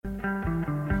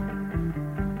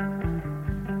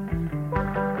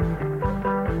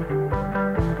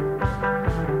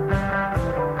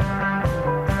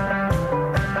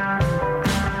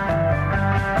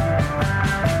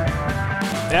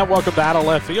And welcome to Out of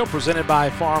Left Field, presented by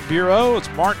Farm Bureau.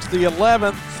 It's March the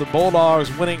 11th. The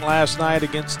Bulldogs winning last night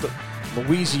against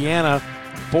Louisiana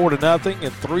 4-0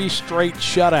 in 3 straight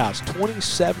shutouts.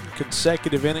 27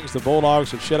 consecutive innings. The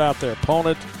Bulldogs have shut out their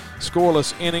opponent.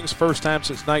 Scoreless innings. First time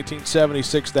since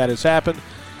 1976 that has happened.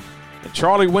 And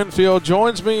Charlie Winfield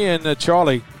joins me. And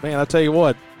Charlie, man, I tell you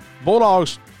what,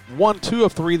 Bulldogs won 2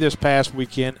 of 3 this past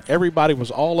weekend. Everybody was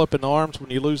all up in arms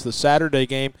when you lose the Saturday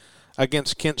game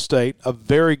against Kent State, a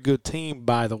very good team,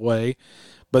 by the way.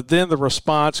 But then the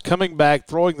response, coming back,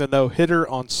 throwing the no-hitter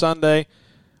on Sunday.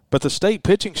 But the state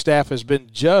pitching staff has been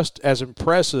just as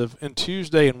impressive in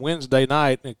Tuesday and Wednesday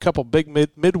night, and a couple big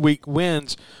midweek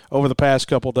wins over the past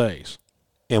couple days.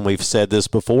 And we've said this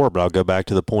before, but I'll go back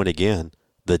to the point again.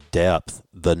 The depth,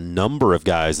 the number of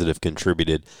guys that have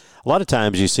contributed. A lot of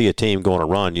times you see a team go on a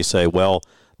run, you say, well,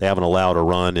 they haven't allowed a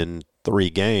run in 3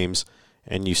 games.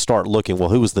 And you start looking, well,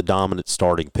 who was the dominant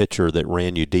starting pitcher that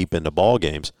ran you deep into ball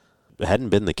games? It hadn't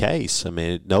been the case. I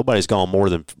mean, nobody's gone more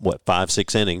than,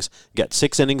 5-6 innings. Got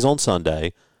 6 innings on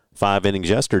Sunday, 5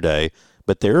 innings yesterday.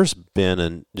 But there's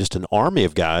been just an army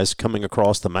of guys coming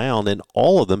across the mound, and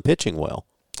all of them pitching well.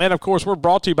 And, of course, we're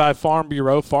brought to you by Farm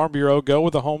Bureau. Farm Bureau, go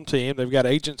with the home team. They've got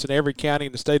agents in every county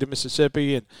in the state of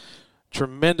Mississippi, and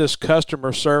tremendous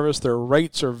customer service. Their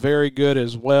rates are very good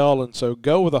as well. And so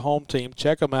go with the home team.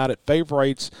 Check them out at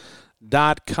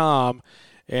favorites.com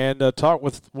and talk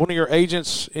with one of your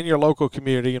agents in your local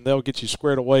community, and they'll get you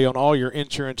squared away on all your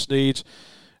insurance needs.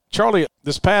 Charlie,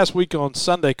 this past week on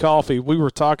Sunday Coffee, we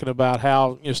were talking about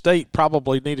how State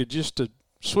probably needed just to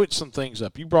switch some things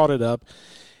up. You brought it up.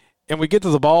 And we get to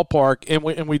the ballpark,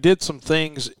 and we did some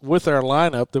things with our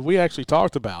lineup that we actually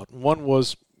talked about. One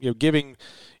was giving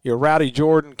Rowdy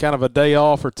Jordan kind of a day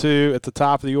off or two at the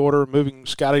top of the order, moving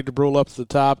Scotty DeBrule up to the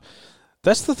top.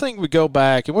 That's the thing we go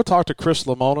back, and we'll talk to Chris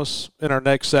Lemonis in our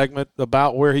next segment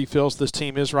about where he feels this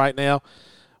team is right now.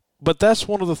 But that's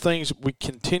one of the things we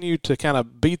continue to kind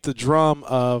of beat the drum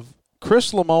of.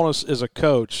 Chris Lemonis is a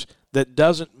coach that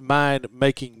doesn't mind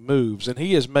making moves, and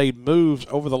he has made moves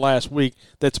over the last week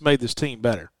that's made this team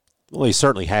better. Well, he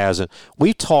certainly has. And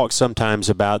we talk sometimes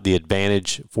about the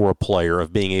advantage for a player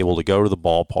of being able to go to the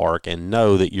ballpark and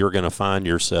know that you're going to find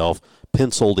yourself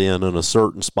penciled in a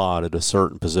certain spot at a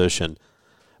certain position.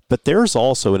 But there's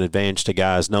also an advantage to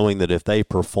guys knowing that if they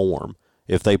perform,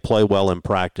 if they play well in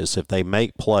practice, if they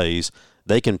make plays,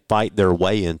 they can fight their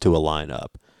way into a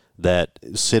lineup, that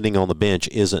sitting on the bench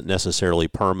isn't necessarily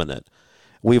permanent.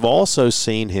 We've also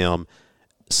seen him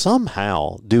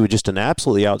somehow do just an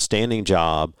absolutely outstanding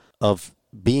job of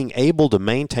being able to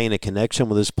maintain a connection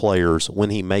with his players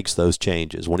when he makes those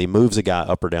changes, when he moves a guy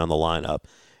up or down the lineup.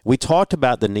 We talked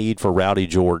about the need for Rowdy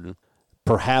Jordan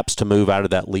perhaps to move out of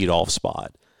that leadoff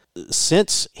spot.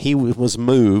 Since he was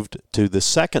moved to the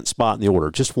second spot in the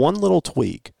order, just one little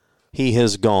tweak, he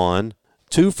has gone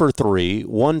 2 for 3,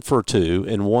 1 for 2,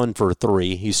 and 1 for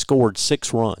 3. He scored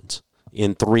 6 runs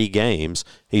in 3 games.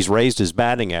 He's raised his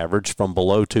batting average from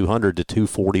below 200 to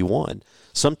 241.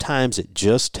 Sometimes it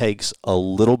just takes a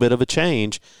little bit of a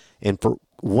change, and for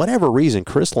whatever reason,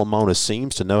 Chris Lemonis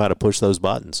seems to know how to push those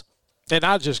buttons. And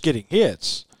not just getting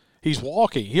hits. He's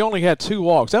walking. He only had 2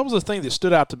 walks. That was the thing that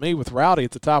stood out to me with Rowdy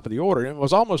at the top of the order. And it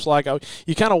was almost like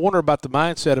you kind of wonder about the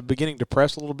mindset of beginning to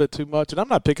press a little bit too much. And I'm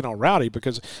not picking on Rowdy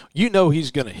because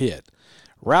he's going to hit.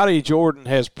 Rowdy Jordan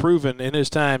has proven in his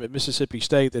time at Mississippi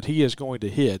State that he is going to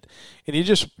hit. And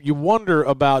you wonder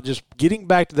about just getting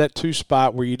back to that 2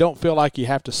 spot where you don't feel like you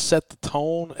have to set the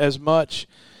tone as much,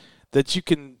 that you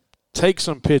can take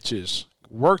some pitches,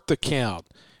 work the count,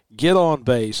 get on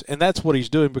base, and that's what he's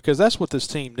doing because that's what this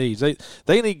team needs.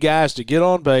 They need guys to get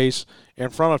on base in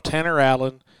front of Tanner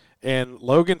Allen and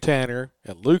Logan Tanner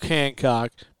and Luke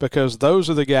Hancock because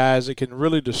those are the guys that can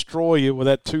really destroy you with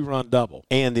that 2-run double.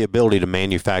 And the ability to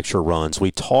manufacture runs. We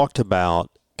talked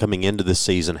about coming into the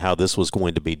season how this was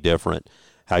going to be different,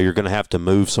 how you're going to have to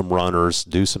move some runners,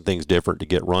 do some things different to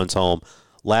get runs home.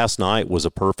 Last night was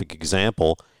a perfect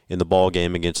example in the ball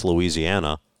game against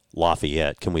Louisiana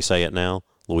Lafayette. Can we say it now?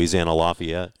 Louisiana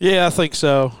Lafayette? Yeah, I think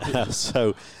so.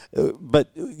 But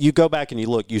you go back and you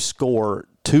look, you score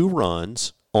 2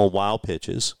 runs on wild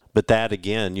pitches, but that,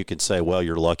 again, you can say, well,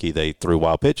 you're lucky they threw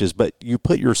wild pitches, but you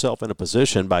put yourself in a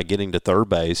position by getting to third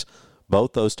base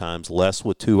both those times, less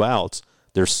with 2 outs.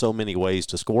 There's so many ways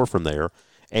to score from there,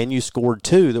 and you scored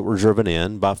 2 that were driven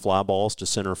in by fly balls to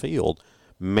center field.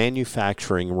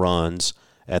 Manufacturing runs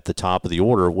at the top of the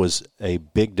order was a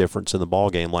big difference in the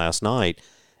ballgame last night,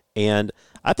 and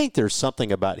I think there's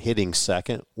something about hitting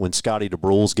second when Scotty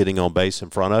DeBrule's getting on base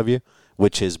in front of you,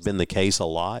 which has been the case a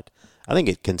lot. I think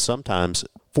it can sometimes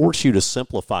force you to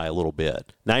simplify a little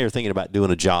bit. Now you're thinking about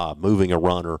doing a job, moving a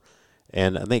runner,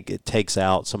 and I think it takes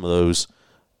out some of those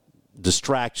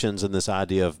distractions and this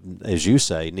idea of, as you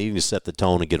say, needing to set the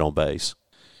tone and get on base.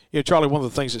 Charlie, one of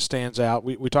the things that stands out,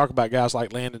 we talk about guys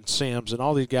like Landon Sims and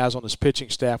all these guys on this pitching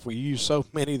staff. We use so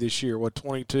many this year,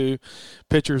 22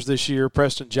 pitchers this year.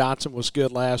 Preston Johnson was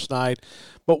good last night.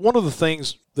 But one of the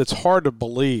things that's hard to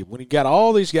believe, when you got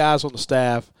all these guys on the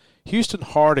staff, Houston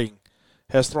Harding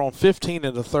has thrown 15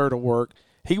 in the third of work.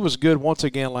 He was good once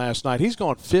again last night. He's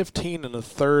gone 15 in the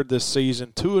third this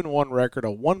season, 2-1 record, a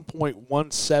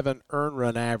 1.17 earned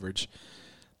run average,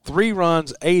 3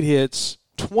 runs, 8 hits,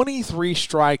 23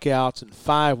 strikeouts and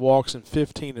 5 walks and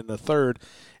 15 in the third,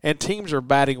 and teams are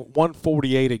batting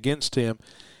 148 against him.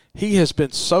 He has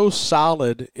been so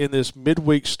solid in this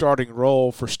midweek starting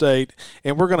role for State,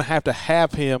 and we're going to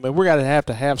have him, and we're going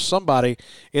to have somebody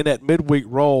in that midweek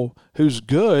role who's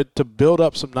good to build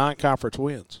up some non-conference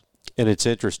wins. And it's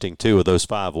interesting, too, of those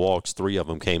 5 walks, 3 of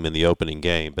them came in the opening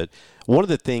game. But one of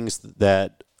the things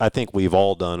that I think we've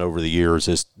all done over the years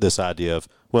is this idea of,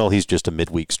 well, he's just a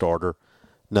midweek starter.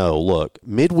 No, look,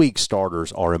 midweek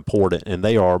starters are important, and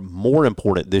they are more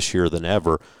important this year than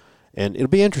ever. And it'll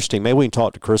be interesting. Maybe we can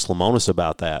talk to Chris Lemonis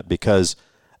about that, because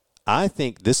I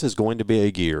think this is going to be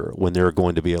a year when there are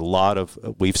going to be a lot of,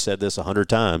 we've said this 100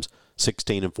 times,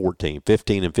 16 and 14,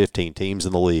 15 and 15 teams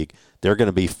in the league. They're going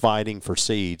to be fighting for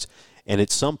seeds. And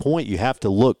at some point you have to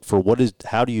look for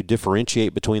how do you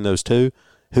differentiate between those two?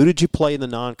 Who did you play in the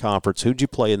non-conference? Who did you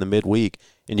play in the midweek?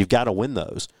 And you've got to win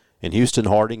those. And Houston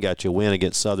Harding got you a win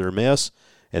against Southern Miss,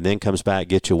 and then comes back,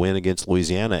 gets you a win against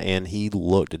Louisiana, and he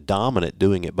looked dominant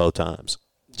doing it both times.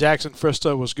 Jackson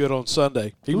Fristow was good on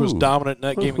Sunday. He was dominant in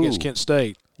that game against Kent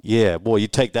State. Yeah, boy,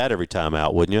 you'd take that every time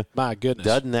out, wouldn't you? My goodness.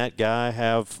 Doesn't that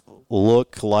guy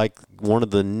look like one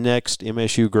of the next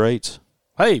MSU greats?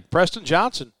 Hey, Preston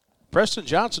Johnson. Preston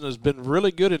Johnson has been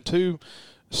really good in 2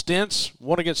 stints,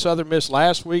 one against Southern Miss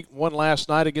last week, one last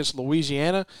night against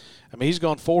Louisiana. I mean, he's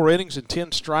gone 4 innings and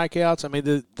 10 strikeouts. I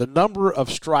mean, the number of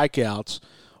strikeouts,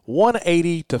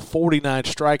 180 to 49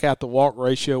 strikeout to walk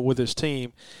ratio with his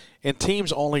team, and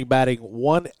teams only batting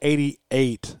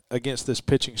 188 against this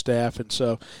pitching staff. And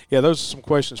so, yeah, those are some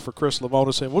questions for Chris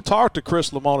Lemonis. And we'll talk to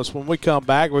Chris Lemonis when we come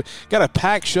back. We've got a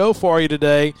packed show for you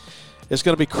today. It's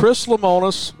going to be Chris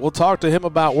Lemonis. We'll talk to him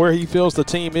about where he feels the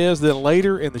team is. Then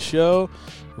later in the show,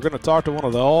 we're going to talk to one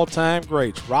of the all-time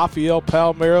greats, Rafael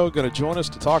Palmeiro, going to join us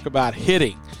to talk about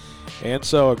hitting. And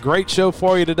so a great show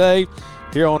for you today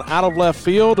here on Out of Left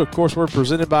Field. Of course, we're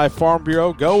presented by Farm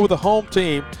Bureau. Go with the home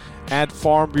team at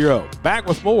Farm Bureau. Back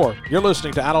with more. You're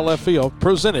listening to Out of Left Field,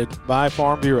 presented by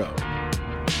Farm Bureau.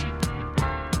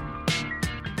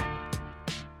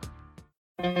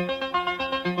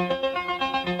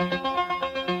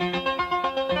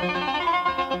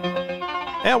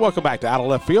 And welcome back to Out of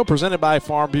Left Field, presented by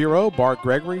Farm Bureau. Bart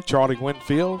Gregory, Charlie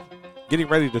Winfield, getting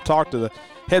ready to talk to the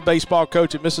head baseball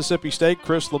coach at Mississippi State,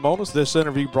 Chris Lemonis. This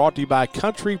interview brought to you by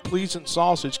Country Pleasin'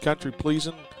 Sausage. Country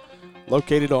Pleasin',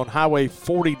 located on Highway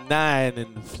 49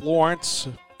 in Florence.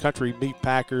 Country Meat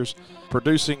Packers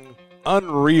producing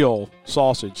unreal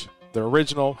sausage. The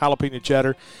original jalapeno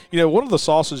cheddar. One of the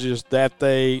sausages that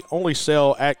they only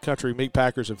sell at Country Meat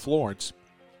Packers in Florence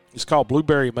is called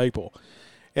Blueberry Maple.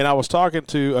 And I was talking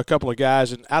to a couple of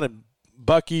guys out in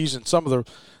Buc-ee's and some of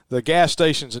the gas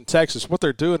stations in Texas. What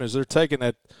they're doing is they're taking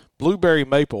that blueberry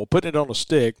maple, putting it on a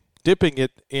stick, dipping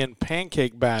it in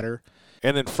pancake batter,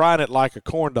 and then frying it like a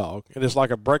corn dog. And it's like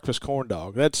a breakfast corn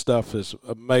dog. That stuff is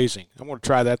amazing. I'm going to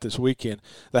try that this weekend.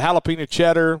 The jalapeno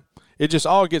cheddar,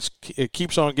 it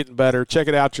keeps on getting better. Check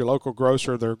it out, your local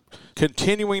grocer. They're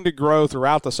continuing to grow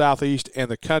throughout the Southeast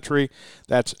and the country.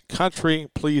 That's Country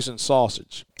Pleasin'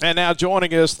 Sausage. And now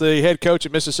joining us, the head coach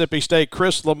at Mississippi State,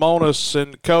 Chris Lemonis.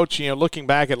 And, Coach, looking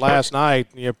back at last night,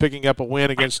 picking up a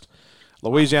win against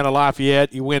Louisiana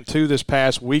Lafayette. You win 2 this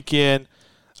past weekend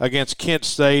against Kent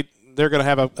State. They're going to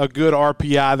have a good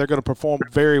RPI. They're going to perform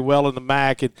very well in the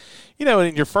MAC. And,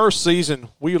 in your first season,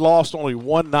 we lost only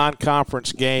 1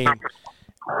 non-conference game.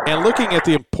 And looking at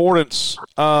the importance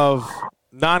of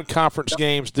non-conference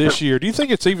games this year, do you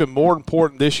think it's even more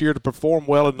important this year to perform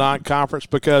well in non-conference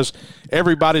because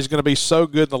everybody's going to be so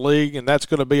good in the league, and that's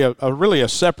going to be really a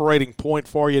separating point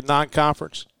for you in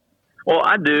non-conference? Well,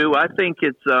 I do. I think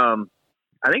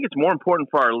it's more important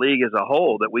for our league as a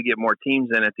whole that we get more teams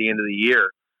in at the end of the year.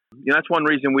 That's one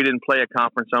reason we didn't play a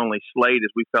conference-only slate is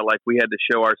we felt like we had to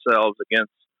show ourselves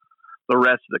against the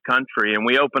rest of the country. And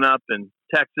we open up in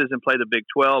Texas and play the Big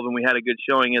 12, and we had a good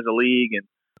showing as a league. And,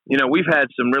 we've had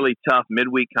some really tough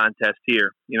midweek contests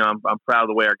here. I'm proud of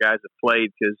the way our guys have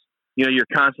played because, you're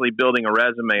constantly building a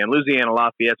resume. And Louisiana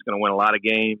Lafayette's going to win a lot of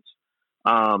games.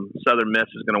 Southern Miss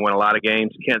is going to win a lot of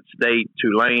games. Kent State,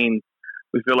 Tulane.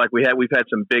 We feel like we've had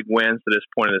some big wins to this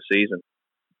point of the season.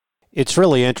 It's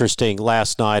really interesting.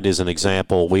 Last night, as an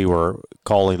example, we were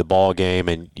calling the ball game,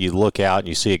 and you look out and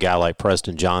you see a guy like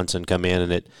Preston Johnson come in,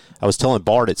 and I was telling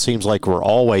Bart, it seems like we're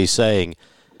always saying,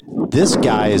 this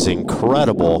guy is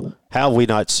incredible. How have we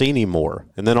not seen him more?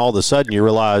 And then all of a sudden you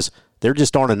realize there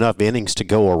just aren't enough innings to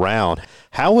go around.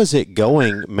 How is it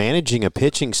going managing a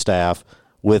pitching staff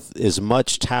with as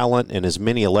much talent and as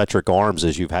many electric arms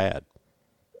as you've had?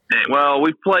 Well,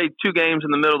 we've played 2 games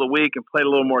in the middle of the week and played a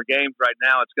little more games right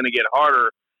now. It's going to get harder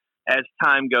as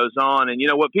time goes on. And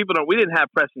what people don't, we didn't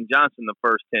have Preston Johnson the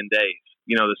first 10 days,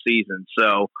 the season.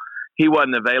 So he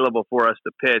wasn't available for us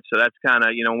to pitch. So that's kind of,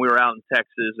 when we were out in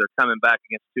Texas or coming back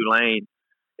against Tulane,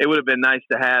 it would have been nice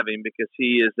to have him because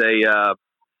he is he's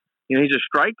a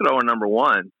strike thrower, number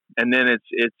one. And then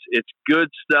it's good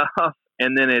stuff.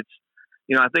 And then it's,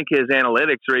 I think his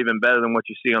analytics are even better than what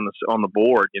you see on the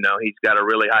board. He's got a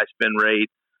really high spin rate,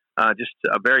 just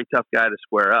a very tough guy to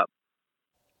square up.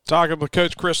 Talking with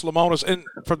Coach Chris Lemonis, and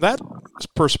from that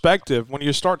perspective, when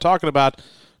you start talking about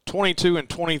 22 and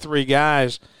 23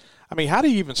 guys, I mean, how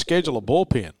do you even schedule a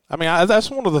bullpen? I mean,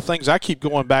 that's one of the things I keep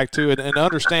going back to and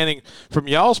understanding from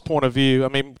y'all's point of view. I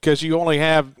mean, because you only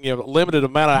have a limited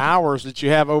amount of hours that you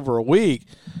have over a week.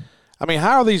 I mean,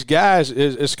 how are these guys?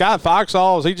 Is Scott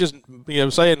Foxhall, is he just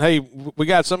saying, hey, we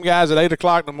got some guys at 8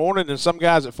 o'clock in the morning and some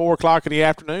guys at 4 o'clock in the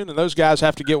afternoon, and those guys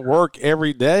have to get work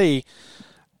every day?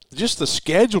 Just the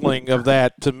scheduling of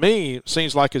that, to me,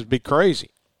 seems like it's be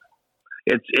crazy.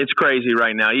 It's crazy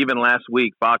right now. Even last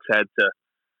week, Fox had to,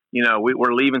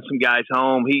 we're leaving some guys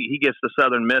home. He gets the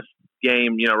Southern Miss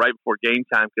game, right before game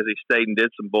time because he stayed and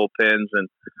did some bullpens, and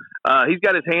he's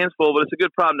got his hands full, but it's a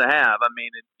good problem to have. I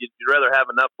mean, you'd rather have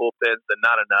enough bullpens than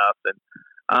not enough,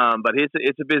 and but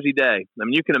it's a busy day. I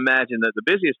mean, you can imagine that the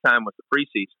busiest time was the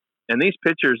preseason, and these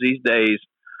pitchers these days,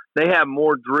 they have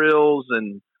more drills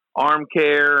and arm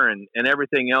care and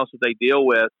everything else that they deal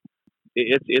with.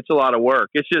 It's a lot of work.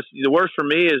 It's just the worst for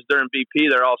me is during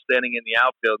BP, they're all standing in the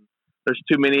outfield. There's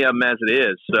too many of them as it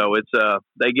is, so it's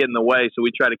they get in the way. So we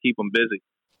try to keep them busy.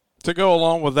 To go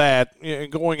along with that,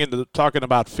 going into talking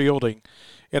about fielding,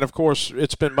 and of course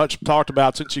it's been much talked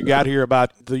about since you got here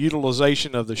about the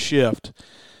utilization of the shift.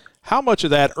 How much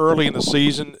of that early in the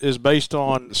season is based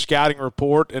on scouting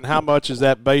report, and how much is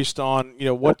that based on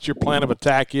what your plan of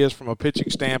attack is from a pitching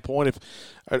standpoint?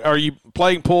 Are you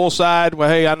playing pull side? Well,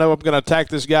 hey, I know I'm going to attack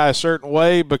this guy a certain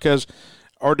way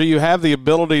or do you have the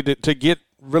ability to get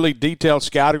really detailed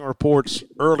scouting reports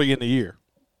early in the year?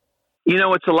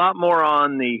 It's a lot more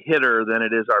on the hitter than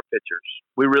it is our pitchers.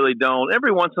 We really don't.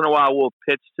 Every once in a while we'll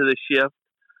pitch to the shift,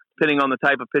 depending on the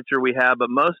type of pitcher we have,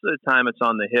 but most of the time it's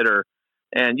on the hitter.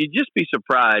 And you'd just be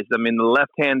surprised. I mean, the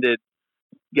left-handed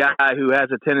guy who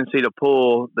has a tendency to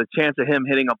pull, the chance of him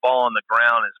hitting a ball on the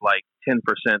ground is like 10%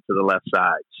 to the left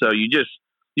side. So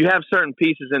you have certain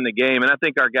pieces in the game, and I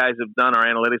think our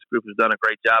analytics group has done a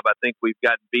great job. I think we've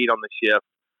gotten beat on the shift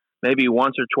maybe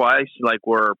once or twice. Like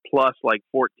we're plus like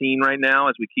 14 right now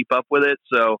as we keep up with it.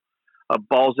 So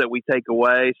balls that we take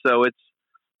away. So it's,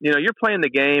 you're playing the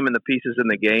game and the pieces in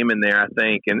the game in there, I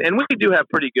think. And we do have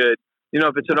pretty good,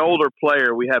 if it's an older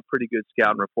player, we have pretty good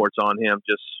scouting reports on him.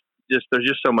 Just there's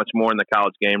just so much more in the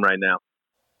college game right now.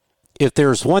 If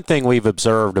there's one thing we've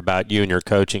observed about you and your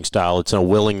coaching style, it's a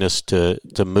willingness to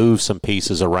move some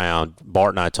pieces around.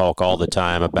 Bart and I talk all the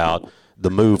time about the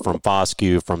move from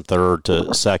Foscue from third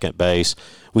to second base.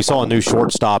 We saw a new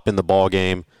shortstop in the ball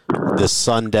game this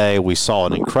Sunday. We saw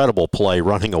an incredible play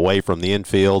running away from the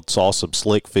infield, saw some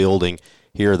slick fielding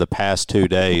here the past 2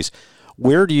 days.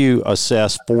 Where do you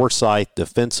assess Forsyth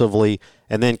defensively,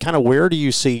 and then kind of where do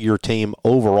you see your team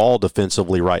overall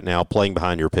defensively right now playing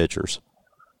behind your pitchers?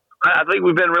 I think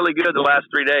we've been really good the last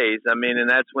 3 days. I mean, and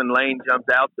that's when Lane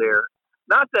jumped out there.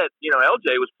 Not that,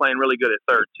 LJ was playing really good at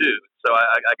third, too. So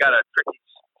I got a tricky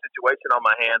situation on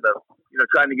my hand of,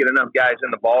 trying to get enough guys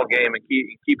in the ball game and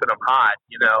keeping them hot,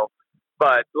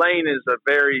 But Lane is a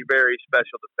very, very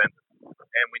special defender.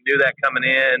 And we knew that coming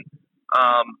in.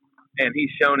 And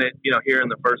he's shown it, here in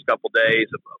the first couple days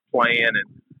of playing. And,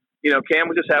 Cam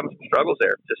was just having some struggles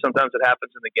there. Just sometimes it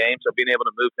happens in the game. So being able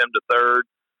to move him to third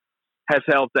has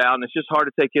helped out. And it's just hard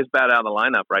to take his bat out of the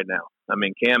lineup right now. I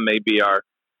mean, Cam may be our,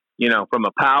 from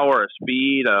a power, a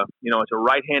speed, it's a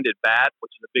right-handed bat,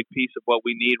 which is a big piece of what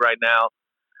we need right now.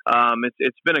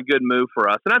 It's been a good move for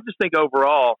us. And I just think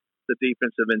overall the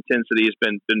defensive intensity has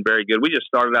been very good. We just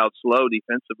started out slow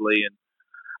defensively, and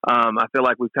I feel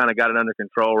like we've kind of got it under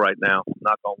control right now,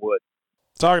 knock on wood.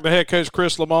 Talking to head coach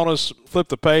Chris Lemonis, flip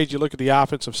the page, you look at the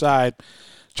offensive side.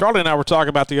 Charlie and I were talking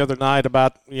about the other night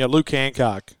about Luke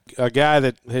Hancock, a guy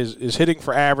that is hitting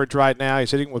for average right now.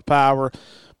 He's hitting with power.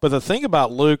 But the thing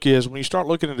about Luke is when you start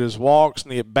looking at his walks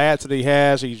and the at-bats that he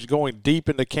has, he's going deep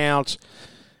into counts.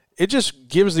 It just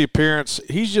gives the appearance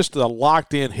he's just a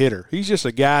locked-in hitter. He's just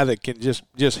a guy that can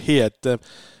just hit.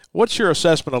 What's your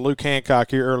assessment of Luke Hancock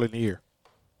here early in the year?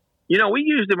 We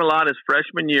used him a lot his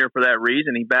freshman year for that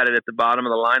reason. He batted at the bottom of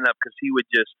the lineup because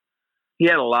he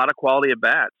had a lot of quality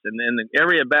at-bats. And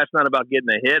every at-bat's not about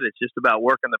getting a hit. It's just about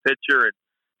working the pitcher and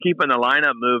keeping the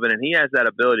lineup moving. And he has that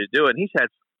ability to do it. And he's had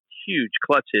huge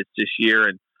clutch hits this year.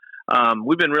 And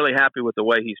we've been really happy with the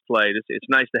way he's played.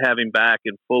 It's nice to have him back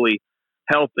and fully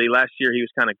healthy. Last year he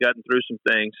was kind of gutting through some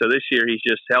things. So this year he's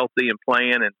just healthy and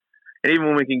playing. And even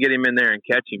when we can get him in there and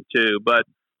catch him too. But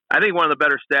I think one of the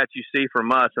better stats you see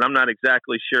from us, and I'm not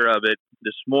exactly sure of it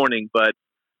this morning, but,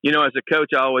 as a coach,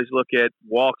 I always look at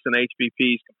walks and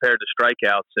HBPs compared to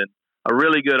strikeouts. And a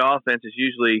really good offense is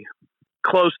usually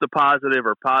close to positive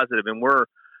or positive. And we're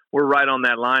right on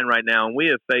that line right now. And we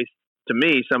have faced, to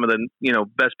me, some of the,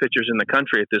 best pitchers in the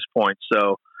country at this point.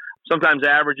 So sometimes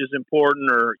average is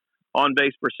important or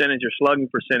on-base percentage or slugging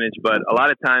percentage, but a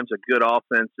lot of times a good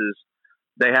offense is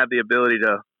they have the ability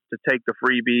to take the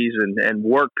freebies and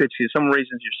work pitches. Some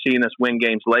reasons you're seeing us win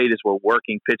games late is we're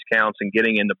working pitch counts and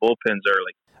getting into bullpens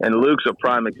early. And Luke's a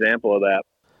prime example of that.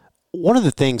 One of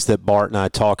the things that Bart and I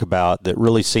talk about that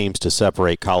really seems to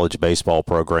separate college baseball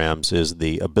programs is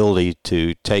the ability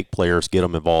to take players, get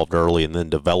them involved early, and then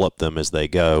develop them as they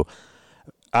go.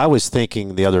 I was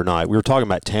thinking the other night, we were talking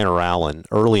about Tanner Allen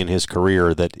early in his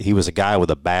career, that he was a guy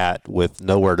with a bat with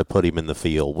nowhere to put him in the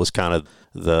field, was kind of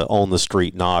the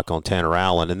on-the-street knock on Tanner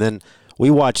Allen. And then we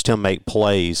watched him make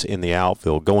plays in the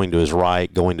outfield, going to his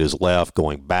right, going to his left,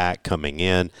 going back, coming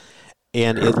in.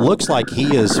 And it looks like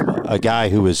he is a guy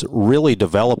who is really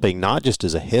developing not just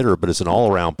as a hitter, but as an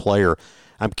all-around player.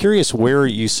 I'm curious where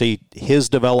you see his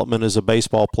development as a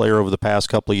baseball player over the past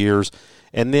couple of years,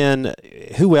 and then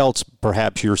who else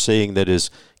perhaps you're seeing that is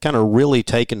kind of really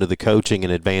taken to the coaching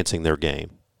and advancing their game.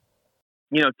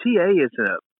 TA is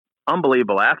an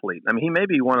unbelievable athlete. I mean, he may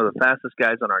be one of the fastest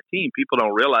guys on our team. People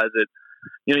don't realize it.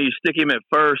 You stick him at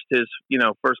first his,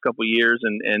 first couple of years,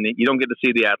 and you don't get to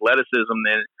see the athleticism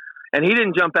then. And he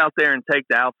didn't jump out there and take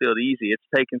the outfield easy. It's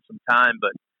taken some time,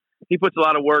 but he puts a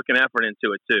lot of work and effort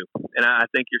into it too. And I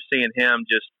think you're seeing him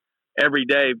just every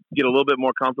day get a little bit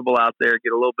more comfortable out there,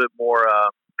 get a little bit more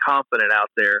confident out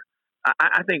there.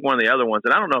 I think one of the other ones,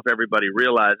 and I don't know if everybody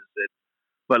realizes it,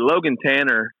 but Logan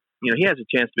Tanner, he has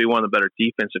a chance to be one of the better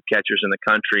defensive catchers in the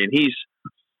country. And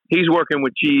he's working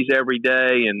with Cheese every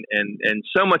day and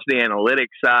so much the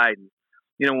analytics side.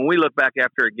 When we look back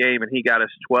after a game and he got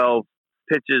us 12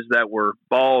 pitches that were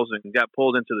balls and got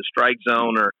pulled into the strike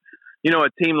zone, or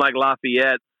a team like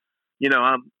Lafayette,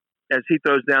 as he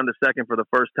throws down to second for the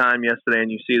first time yesterday, and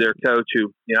you see their coach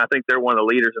who, I think they're one of the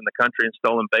leaders in the country in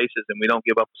stolen bases, and we don't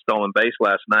give up a stolen base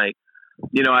last night.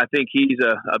 I think he's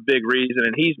a big reason,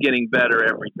 and he's getting better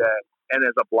every day. And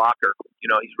as a blocker,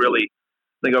 he's really,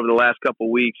 I think over the last couple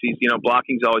of weeks, he's,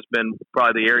 blocking's always been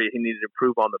probably the area he needed to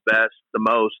improve on the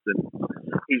most, and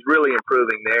he's really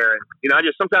improving there. And,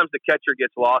 sometimes the catcher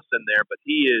gets lost in there, but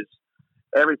he is,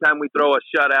 every time we throw a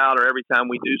shutout or every time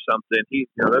we do something,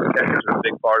 those catchers are a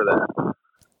big part of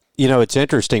that. It's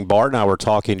interesting. Bart and I were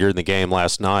talking during the game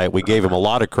last night. We gave him a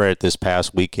lot of credit this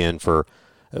past weekend for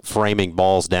framing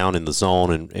balls down in the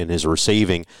zone and his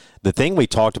receiving. The thing we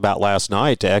talked about last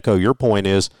night, to echo your point,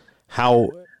 is how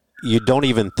you don't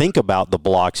even think about the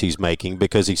blocks he's making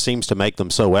because he seems to make them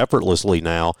so effortlessly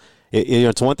now.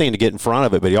 It's one thing to get in front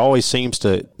of it, but he always seems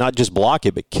to not just block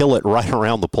it, but kill it right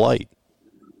around the plate.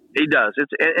 He does.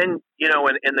 In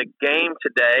the game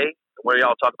today, where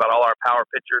y'all talk about all our power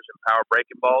pitchers and power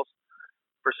breaking balls,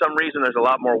 for some reason there's a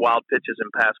lot more wild pitches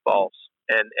and pass balls.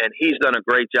 And he's done a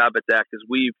great job at that because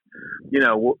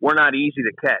we're not easy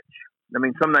to catch. I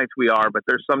mean, some nights we are, but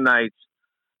there's some nights,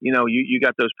 you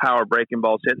got those power breaking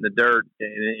balls hitting the dirt,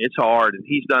 and it's hard. And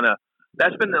he's done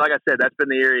that's been, like I said, that's been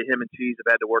the area him and Cheese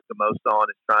have had to work the most on,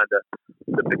 is trying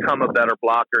to become a better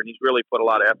blocker, and he's really put a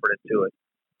lot of effort into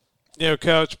it.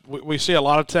 Coach, we see a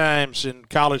lot of times in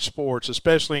college sports,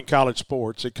 especially in college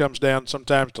sports, it comes down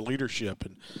sometimes to leadership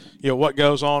and, what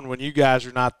goes on when you guys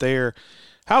are not there.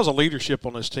 How's the leadership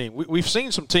on this team? We've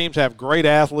seen some teams have great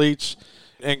athletes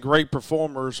and great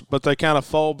performers, but they kind of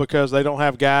fold because they don't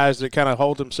have guys that kind of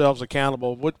hold themselves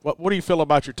accountable. What do you feel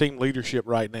about your team leadership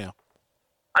right now?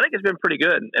 I think it's been pretty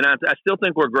good, and I still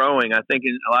think we're growing. I think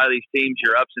in a lot of these teams,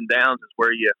 your ups and downs is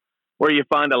where you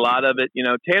find a lot of it.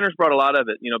 Tanner's brought a lot of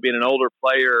it. Being an older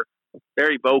player,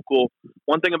 very vocal.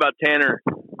 One thing about Tanner,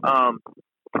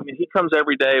 he comes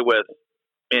every day with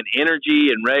energy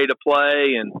and ready to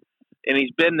play, and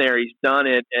he's been there, he's done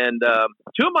it. And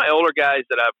two of my older guys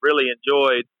that I've really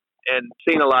enjoyed and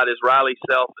seen a lot is Riley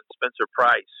Self and Spencer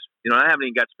Price. I haven't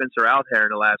even got Spencer out here in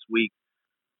the last week,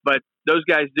 but those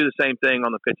guys do the same thing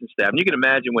on the pitching staff. And you can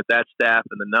imagine with that staff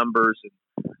and the numbers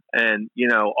and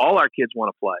all our kids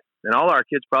want to play, and all our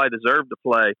kids probably deserve to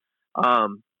play.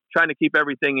 Trying to keep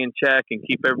everything in check and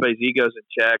keep everybody's egos in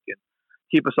check and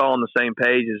keep us all on the same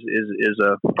page is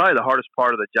probably the hardest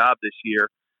part of the job this year.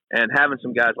 And having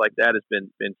some guys like that has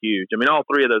been huge. All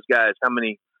three of those guys, how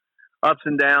many ups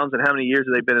and downs and how many years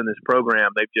have they been in this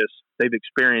program? They've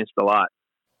experienced a lot.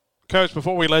 Coach,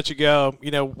 before we let you go,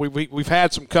 we've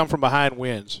had some come from behind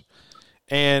wins.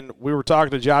 And we were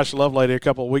talking to Josh Lovelady a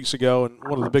couple of weeks ago, and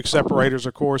one of the big separators,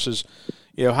 of course, is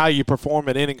how you perform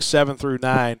in innings 7 through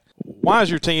 9. Why has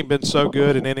your team been so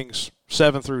good in innings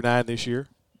 7 through 9 this year?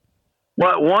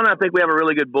 Well, one, I think we have a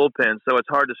really good bullpen, so it's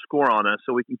hard to score on us,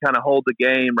 so we can kind of hold the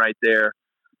game right there.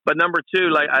 But number two,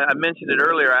 like I mentioned it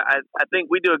earlier, I think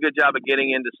we do a good job of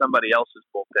getting into somebody else's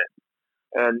bullpen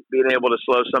and being able to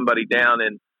slow somebody down.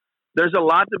 And there's a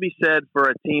lot to be said for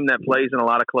a team that plays in a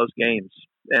lot of close games.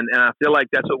 And I feel like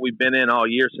that's what we've been in all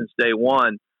year since day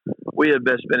one. We have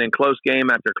just been in close game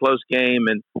after close game,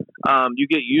 and you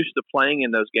get used to playing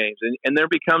in those games. And there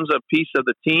becomes a piece of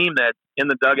the team that in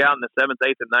the dugout in the 7th,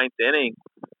 8th, and 9th inning,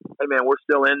 hey, man, we're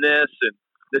still in this, and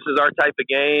this is our type of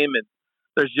game, and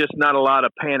there's just not a lot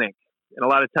of panic. And a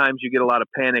lot of times you get a lot of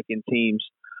panic in teams.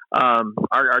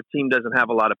 Our team doesn't have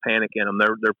a lot of panic in them.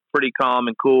 They're pretty calm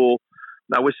and cool.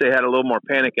 I wish they had a little more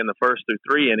panic in the first through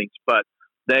 3 innings, but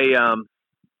they've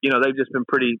just been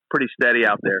pretty steady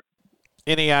out there.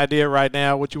 Any idea right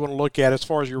now what you want to look at as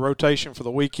far as your rotation for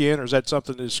the weekend, or is that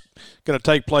something that's going to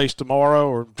take place tomorrow,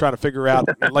 or trying to figure out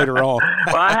later on?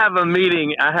 Well, I have a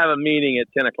meeting at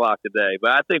 10 o'clock today,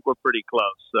 but I think we're pretty close.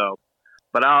 So,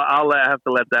 but I'll have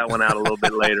to let that one out a little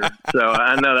bit later. So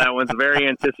I know that one's very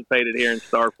anticipated here in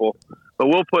Starkville, but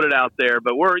we'll put it out there.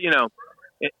 But we're,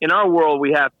 in our world,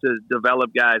 we have to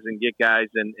develop guys and get guys,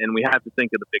 and we have to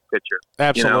think of the big picture.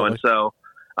 Absolutely. And so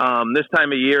this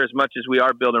time of year, as much as we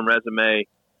are building resume,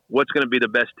 what's going to be the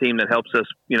best team that helps us,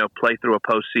 play through a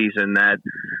postseason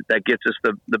that gets us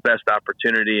the best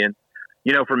opportunity. And,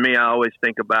 for me, I always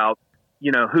think about,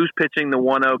 who's pitching the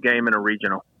 1-0 game in a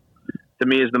regional. To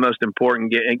me, is the most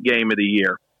important game of the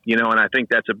year, and I think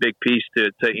that's a big piece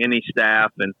to any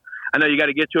staff. And I know you got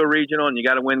to get to a regional and you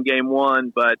got to win game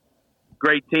 1, but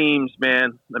great teams,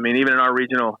 man. Even in our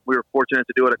regional, we were fortunate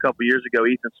to do it a couple years ago.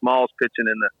 Ethan Small's pitching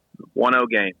in the 1-0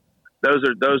 game. Those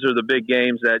are the big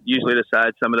games that usually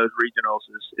decide some of those regionals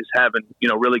is having,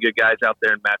 really good guys out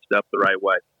there and matched up the right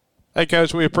way. Hey,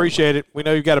 Coach, we appreciate it. We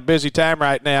know you've got a busy time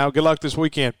right now. Good luck this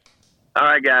weekend. All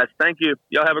right, guys. Thank you.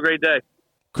 Y'all have a great day.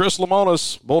 Chris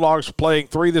Lemonis, Bulldogs playing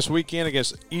 3 this weekend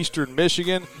against Eastern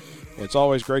Michigan. It's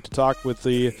always great to talk with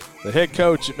the head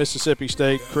coach at Mississippi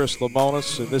State, Chris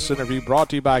Lemonis. And this interview brought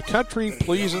to you by Country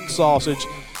Pleasin' Sausage.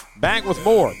 Back with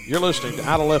more. You're listening to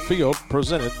Out of Left Field,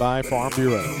 presented by Farm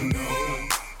Bureau.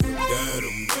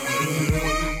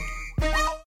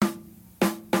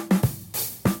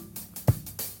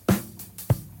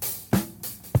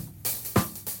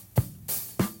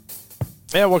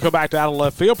 And welcome back to Out of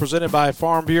Left Field, presented by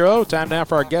Farm Bureau. Time now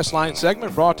for our guest line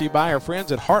segment, brought to you by our friends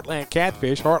at Heartland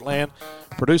Catfish. Heartland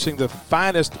producing the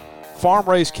finest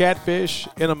farm-raised catfish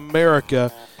in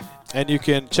America. And you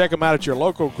can check them out at your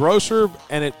local grocer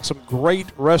and at some great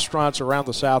restaurants around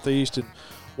the Southeast. And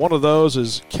one of those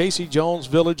is Casey Jones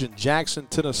Village in Jackson,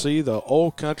 Tennessee, the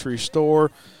Old Country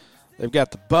Store. They've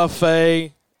got the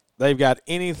buffet. They've got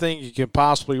anything you can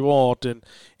possibly want. And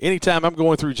anytime I'm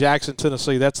going through Jackson,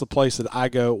 Tennessee, that's the place that I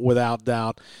go without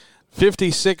doubt.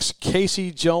 56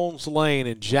 Casey Jones Lane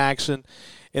in Jackson.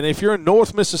 And if you're in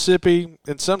North Mississippi,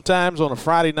 and sometimes on a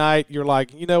Friday night, you're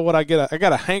like, you know what, I got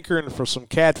a hankering for some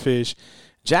catfish.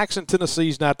 Jackson,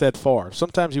 Tennessee's not that far.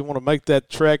 Sometimes you want to make that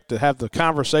trek to have the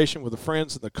conversation with the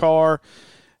friends in the car.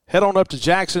 Head on up to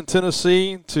Jackson,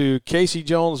 Tennessee, to Casey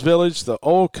Jones Village, the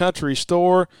Old Country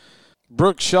Store.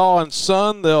 Brooke Shaw and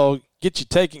Son, they'll get you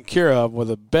taken care of with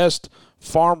the best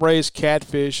farm-raised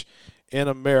catfish in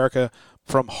America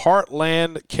from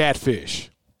Heartland Catfish.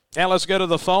 Now let's go to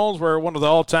the phones where one of the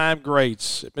all-time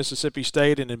greats at Mississippi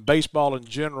State and in baseball in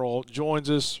general joins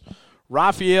us,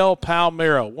 Rafael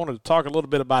Palmeiro. Wanted to talk a little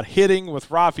bit about hitting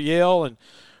with Rafael. And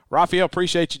Rafael,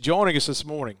 appreciate you joining us this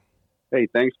morning. Hey,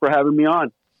 thanks for having me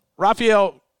on.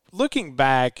 Rafael, looking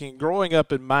back and growing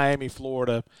up in Miami,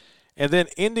 Florida, and then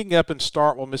ending up in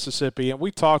Starkville, Mississippi. And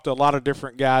we talked to a lot of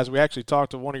different guys. We actually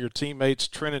talked to one of your teammates,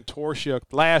 Trenton Torsia,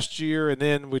 last year, and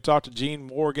then we talked to Gene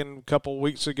Morgan a couple of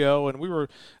weeks ago. And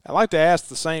I'd like to ask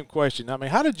the same question. I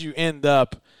mean, how did you end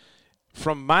up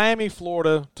from Miami,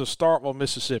 Florida to Starkville,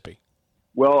 Mississippi?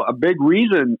 Well, a big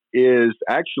reason was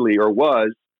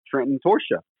Trenton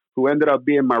Torsia, who ended up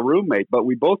being my roommate. But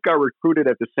we both got recruited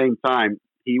at the same time.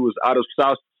 He was out of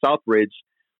Southridge,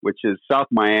 which is South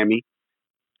Miami.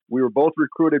 We were both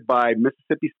recruited by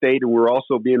Mississippi State, and we were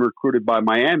also being recruited by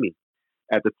Miami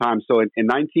at the time. So in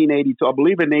 1982, I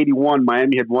believe in 81,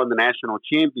 Miami had won the national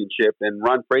championship, and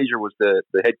Ron Frazier was the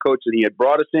head coach, and he had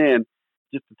brought us in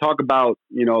just to talk about,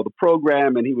 the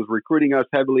program, and he was recruiting us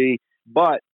heavily.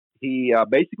 But he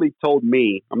basically told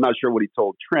me, I'm not sure what he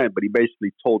told Trent, but he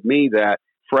basically told me that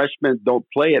freshmen don't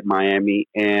play at Miami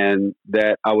and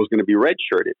that I was going to be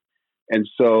redshirted. And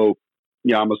so,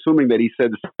 I'm assuming that he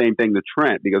said the same thing to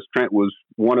Trent, because Trent was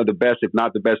one of the best, if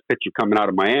not the best pitcher coming out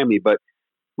of Miami. But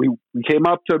we came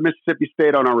up to Mississippi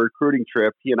State on our recruiting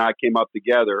trip. He and I came up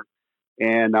together,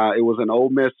 and it was an Ole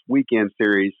Miss weekend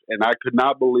series. And I could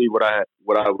not believe what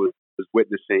I was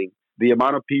witnessing. The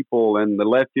amount of people and the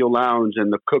left field lounge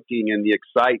and the cooking and the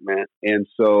excitement. And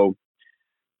so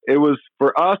it was,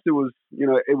 for us, it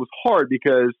was hard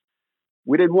because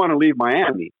we didn't want to leave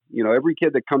Miami. Every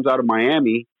kid that comes out of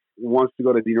Miami wants to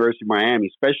go to the University of Miami,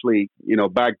 especially,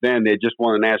 back then they just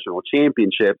won a national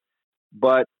championship.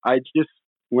 But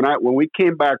when we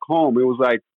came back home, we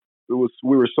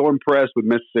were so impressed with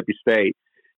Mississippi State.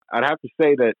 I'd have to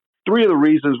say that three of the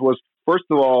reasons was, first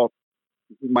of all,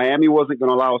 Miami wasn't going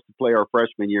to allow us to play our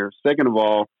freshman year. Second of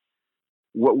all,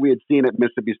 what we had seen at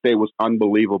Mississippi State was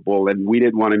unbelievable, and we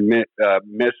didn't want to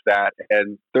miss that.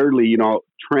 And thirdly,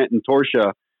 Trent and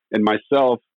Torsia and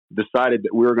myself decided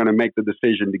that we were going to make the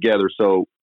decision together. So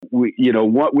we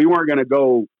weren't going to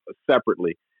go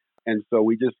separately. And so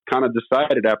we just kind of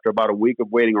decided, after about a week of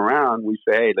waiting around, we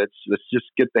say, hey, let's just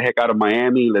get the heck out of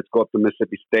Miami. Let's go up to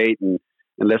Mississippi State and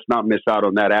let's not miss out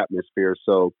on that atmosphere.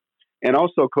 So, and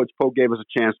also Coach Pope gave us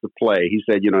a chance to play. He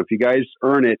said, if you guys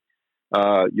earn it,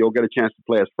 you'll get a chance to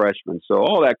play as freshmen. So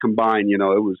all that combined, it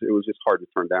was just hard to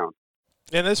turn down.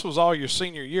 And this was all your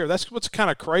senior year. That's what's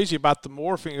kind of crazy about the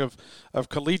morphing of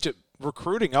collegiate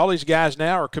recruiting. All these guys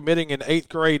now are committing in 8th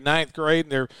grade, 9th grade,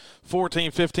 and they're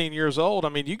 14, 15 years old. I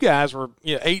mean, you guys were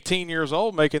 18 years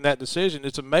old making that decision.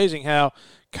 It's amazing how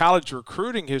college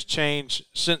recruiting has changed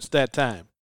since that time.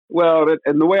 Well,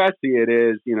 and the way I see it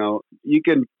is, you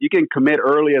can commit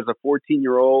early as a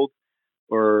 14-year-old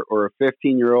or a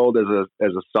 15-year-old as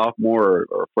a sophomore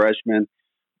or a freshman,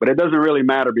 but it doesn't really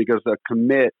matter because a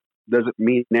commit doesn't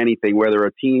mean anything. Whether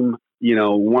a team,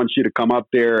 wants you to come up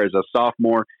there as a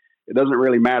sophomore, it doesn't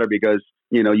really matter because,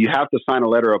 you have to sign a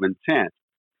letter of intent.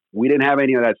 We didn't have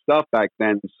any of that stuff back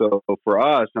then. So for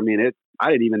us, I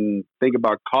didn't even think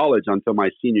about college until my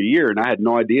senior year, and I had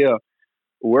no idea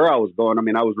where I was going.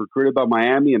 I was recruited by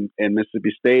Miami and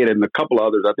Mississippi State and a couple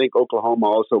others. I think Oklahoma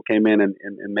also came in and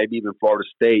maybe even Florida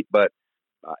State. But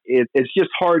it's just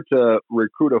hard to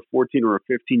recruit a 14 or a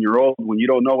 15-year-old when you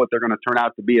don't know what they're going to turn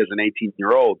out to be as an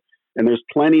 18-year-old. And there's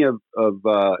plenty of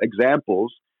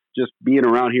examples just being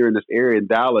around here in this area in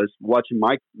Dallas, watching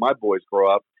my boys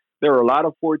grow up. There were a lot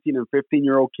of 14 and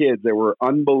 15-year-old kids that were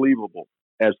unbelievable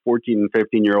as 14 and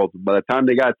 15-year-olds. By the time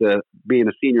they got to being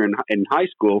a senior in high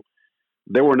school,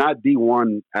 they were not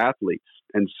D1 athletes.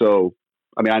 And so,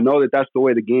 I know that that's the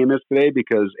way the game is today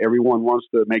because everyone wants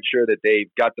to make sure that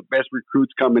they've got the best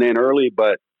recruits coming in early.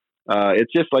 But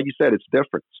it's just, like you said, it's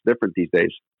different. It's different these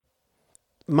days.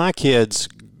 My kids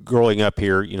growing up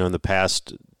here, in the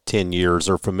past 10 years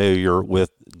are familiar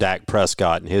with Dak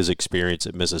Prescott and his experience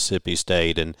at Mississippi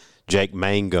State and Jake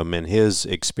Mangum and his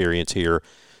experience here.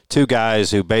 Two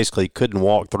guys who basically couldn't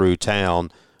walk through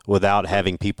town without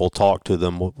having people talk to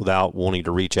them, without wanting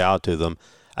to reach out to them.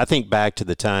 I think back to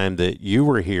the time that you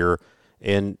were here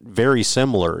and very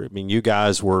similar. You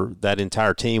guys that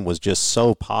entire team was just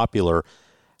so popular.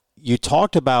 You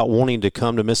talked about wanting to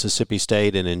come to Mississippi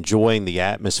State and enjoying the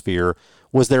atmosphere.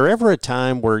 Was there ever a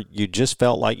time where you just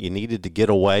felt like you needed to get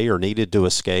away or needed to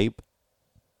escape?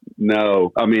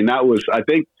 No. That was, I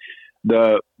think,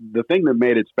 the thing that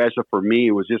made it special for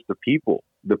me was just the people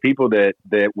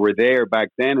that were there back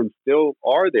then and still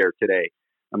are there today.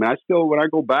 when I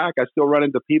go back, I still run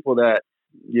into people that,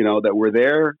 that were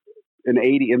there in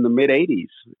the mid 80s.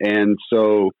 And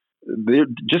so they're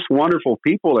just wonderful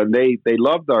people, and they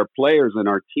loved our players and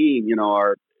our team,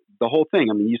 the whole thing.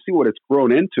 You see what it's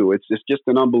grown into. It's just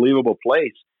an unbelievable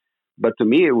place. But to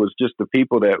me, it was just the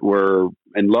people that were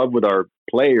in love with our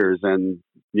players. And,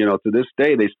 to this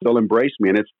day, they still embrace me.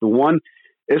 And it's the one,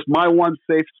 it's my one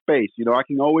safe space. You know, I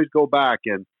can always go back,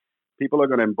 and people are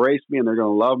going to embrace me and they're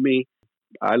going to love me.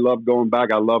 I love going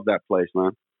back. I love that place,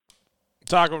 man.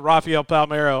 Talking with Rafael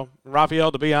Palmeiro.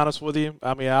 Rafael, to be honest with you,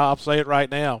 I mean, I'll say it right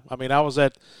now. I mean, I was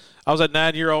that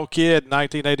 9-year-old kid in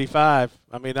 1985.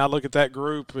 I mean, I look at that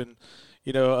group and,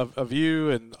 you know, of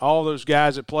you and all those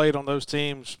guys that played on those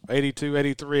teams, 82,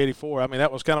 83, 84. I mean,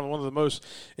 that was kind of one of the most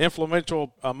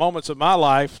influential moments of my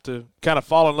life to kind of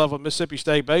fall in love with Mississippi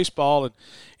State baseball. And,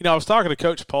 you know, I was talking to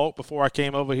Coach Polk before I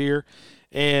came over here,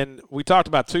 and we talked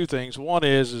about two things. One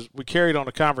is we carried on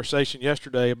a conversation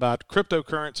yesterday about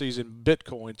cryptocurrencies and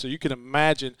Bitcoin. So you can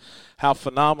imagine how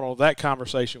phenomenal that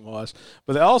conversation was.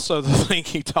 But also the thing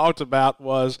he talked about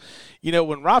was, you know,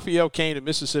 when Rafael came to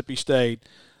Mississippi State,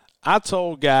 I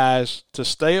told guys to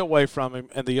stay away from him,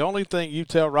 and the only thing you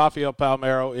tell Rafael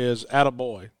Palmeiro is,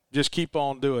 attaboy, just keep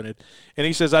on doing it. And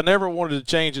he says, I never wanted to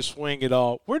change his swing at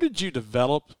all. Where did you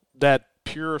develop that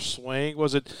pure swing?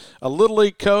 Was it a Little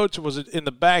League coach? Was it in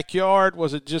the backyard?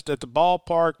 Was it just at the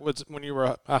ballpark? Was it when you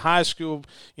were a high school,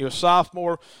 you know,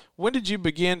 sophomore? When did you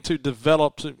begin to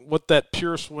develop what that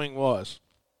pure swing was?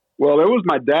 Well, it was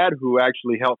my dad who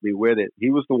actually helped me with it. He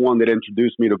was the one that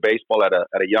introduced me to baseball at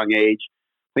a young age.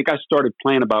 I think I started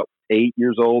playing about 8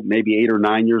 years old, maybe 8 or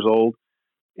 9 years old.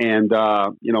 And,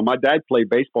 you know, my dad played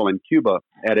baseball in Cuba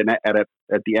at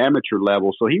the amateur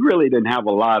level. So he really didn't have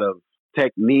a lot of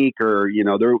technique, or, you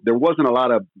know, there wasn't a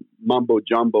lot of mumbo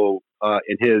jumbo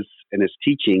in his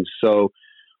teachings. So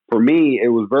for me, it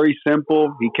was very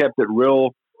simple. He kept it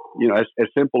real, you know, as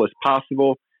simple as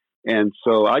possible. And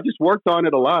so I just worked on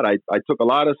it a lot. I took a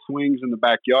lot of swings in the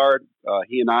backyard.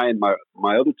 He and I and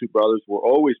my other two brothers were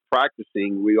always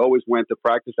practicing. We always went to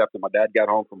practice after my dad got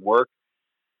home from work.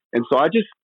 And so I just,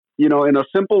 you know, in a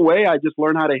simple way, I just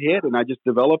learned how to hit, and I just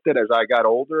developed it as I got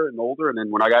older and older. And then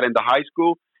when I got into high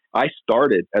school, I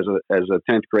started as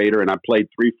a 10th grader, and I played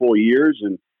 3 full years,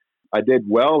 and I did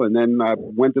well. And then I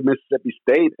went to Mississippi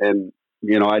State, and,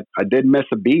 you know, I didn't miss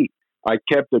a beat. I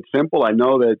kept it simple. I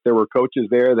know that there were coaches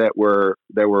there that were,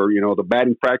 you know, the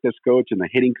batting practice coach and the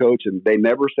hitting coach, and they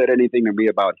never said anything to me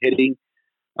about hitting.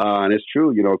 And it's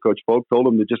true, you know, Coach Polk told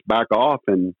them to just back off.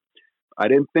 And I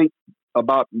didn't think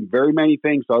about very many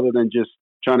things other than just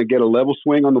trying to get a level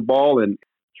swing on the ball and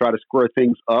try to square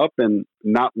things up and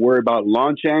not worry about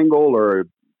launch angle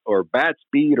or bat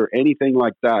speed or anything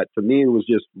like that. To me, it was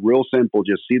just real simple.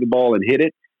 Just see the ball and hit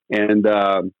it. And,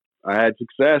 I had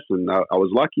success, and I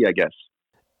was lucky, I guess.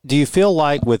 Do you feel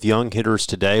like with young hitters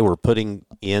today, we're putting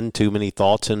in too many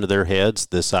thoughts into their heads,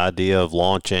 this idea of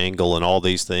launch angle and all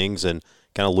these things, and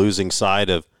kind of losing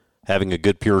sight of having a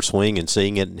good pure swing and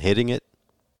seeing it and hitting it?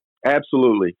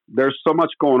 Absolutely. There's so much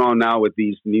going on now with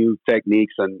these new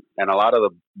techniques, and a lot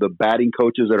of the batting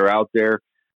coaches that are out there,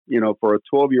 you know, for a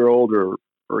 12-year-old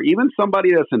or even somebody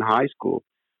that's in high school.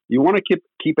 You want to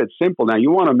keep it simple. Now,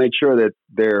 you want to make sure that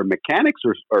their mechanics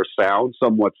are sound,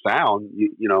 somewhat sound,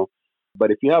 you know. But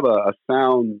if you have a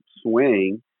sound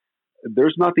swing,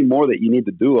 there's nothing more that you need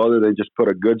to do other than just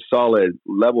put a good, solid,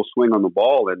 level swing on the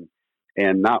ball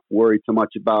and not worry too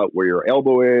much about where your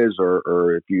elbow is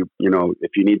or if you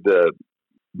need to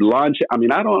launch. I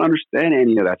mean, I don't understand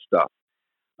any of that stuff.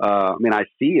 I mean, I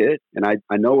see it and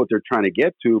I know what they're trying to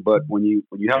get to, but when you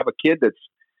have a kid that's,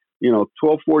 you know,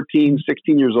 12, 14,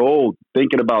 16 years old,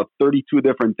 thinking about 32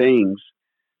 different things,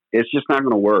 it's just not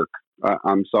going to work.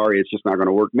 I'm sorry, it's just not going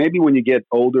to work. Maybe when you get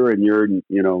older and you're,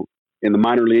 you know, in the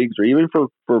minor leagues, or even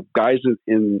for guys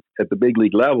at the big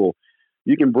league level,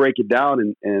 you can break it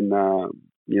down and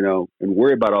you know, and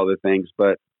worry about all the things.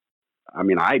 But I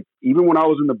mean, even when I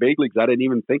was in the big leagues, I didn't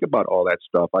even think about all that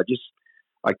stuff.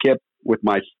 I kept with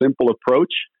my simple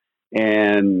approach,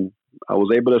 and I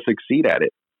was able to succeed at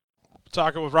it.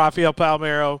 Talking with Rafael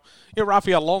Palmeiro. You know,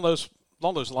 Rafael, along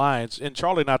those lines, and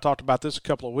Charlie and I talked about this a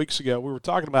couple of weeks ago. We were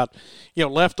talking about, you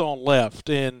know, left on left,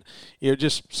 and, you know,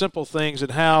 just simple things,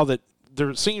 and how that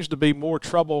there seems to be more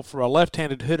trouble for a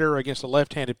left-handed hitter against a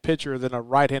left-handed pitcher than a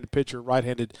right-handed pitcher,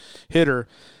 right-handed hitter.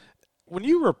 When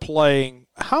you were playing,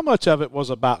 how much of it was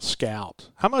about scout?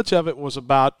 How much of it was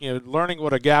about, you know, learning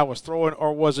what a guy was throwing,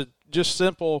 or was it just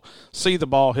simple, see the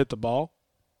ball, hit the ball?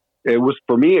 It was,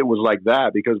 for me, it was like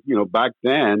that because, you know, back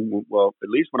then, well, at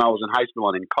least when I was in high school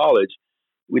and in college,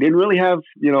 we didn't really have,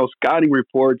 you know, scouting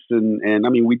reports. And I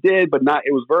mean, we did, but not,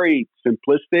 it was very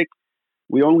simplistic.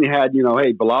 We only had, you know,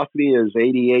 hey, velocity is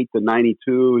 88 to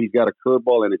 92. He's got a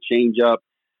curveball and a changeup.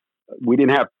 We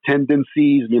didn't have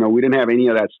tendencies, you know, we didn't have any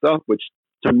of that stuff, which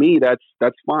to me, that's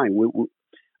fine.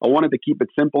 I wanted to keep it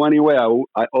simple anyway.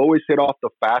 I always hit off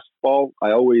the fastball.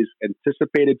 I always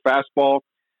anticipated fastball.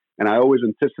 And I always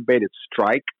anticipated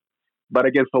strike. But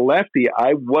against a lefty,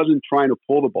 I wasn't trying to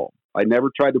pull the ball. I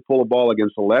never tried to pull a ball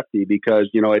against a lefty because,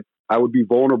 I would be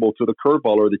vulnerable to the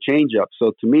curveball or the changeup.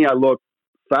 So to me, I looked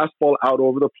fastball out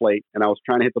over the plate, and I was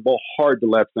trying to hit the ball hard to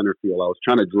left center field. I was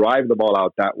trying to drive the ball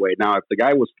out that way. Now, if the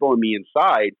guy was throwing me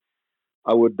inside,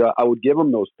 I would give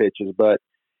him those pitches. But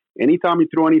anytime he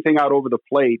threw anything out over the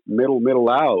plate, middle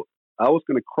out, I was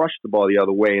going to crush the ball the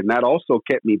other way. And that also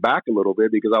kept me back a little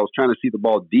bit because I was trying to see the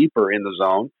ball deeper in the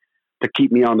zone to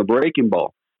keep me on the breaking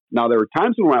ball. Now, there were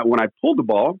times when I pulled the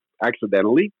ball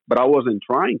accidentally, but I wasn't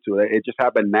trying to. It just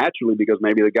happened naturally because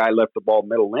maybe the guy left the ball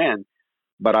middle in.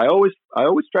 But I always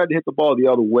tried to hit the ball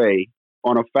the other way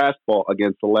on a fastball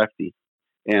against a lefty.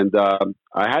 And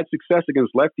I had success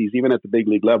against lefties even at the big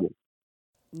league level.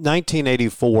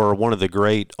 1984, one of the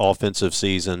great offensive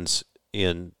seasons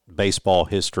in baseball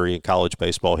history, in college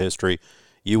baseball history.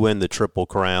 You win the Triple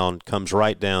Crown, comes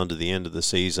right down to the end of the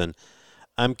season.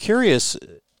 I'm curious,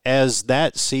 as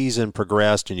that season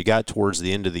progressed and you got towards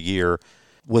the end of the year,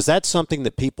 was that something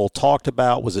that people talked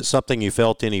about? Was it something you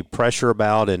felt any pressure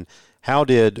about? And how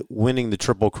did winning the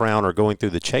Triple Crown or going through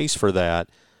the chase for that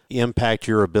impact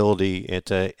your ability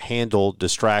to handle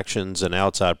distractions and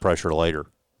outside pressure later?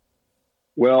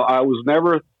 Well, I was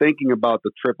never thinking about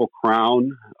the Triple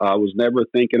Crown. I was never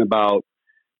thinking about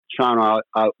trying to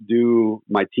outdo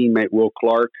my teammate Will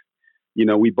Clark.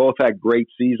 We both had great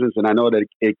seasons, and I know that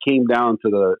it came down to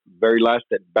the very last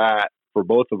at bat for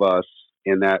both of us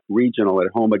in that regional at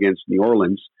home against New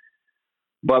Orleans.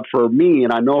 But for me,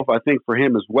 and I think for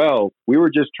him as well, we were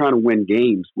just trying to win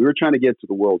games. We were trying to get to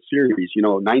the World Series.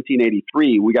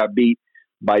 1983, we got beat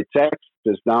by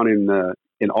Texas down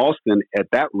in Austin at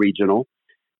that regional,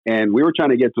 and we were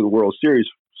trying to get to the World Series.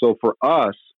 So for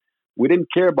us, we didn't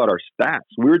care about our stats.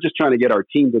 We were just trying to get our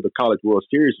team to the College World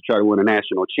Series to try to win a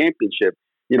national championship.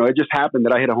 It just happened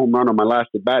that I hit a home run on my last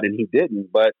at bat and he didn't,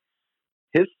 but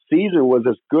his season was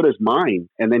as good as mine.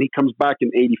 And then he comes back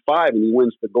in 85 and he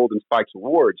wins the Golden Spikes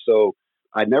Award. So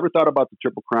I never thought about the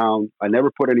Triple Crown. I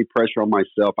never put any pressure on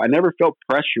myself. I never felt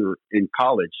pressure in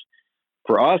college.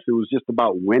 For us, it was just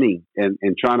about winning and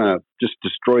trying to just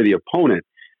destroy the opponent.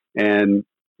 And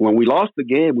when we lost the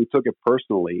game, we took it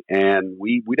personally, and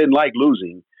we didn't like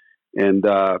losing. And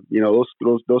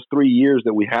those 3 years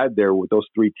that we had there with those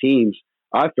three teams,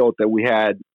 I felt that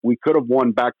we could have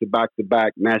won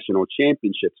back-to-back national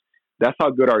championships. That's how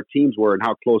good our teams were and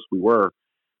how close we were.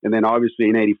 And then obviously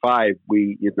in '85,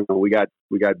 we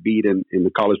got beat in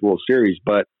the College World Series.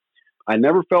 But I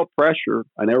never felt pressure.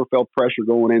 I never felt pressure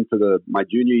going into my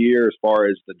junior year as far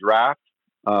as the draft.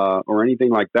 Or anything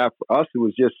like that. For us, it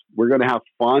was just, we're going to have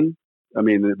fun. I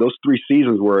mean, those 3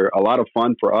 seasons were a lot of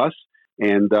fun for us,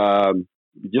 and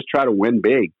just try to win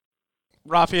big.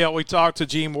 Rafael, we talked to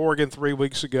Gene Morgan 3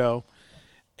 weeks ago,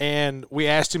 and we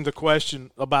asked him the question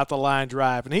about the line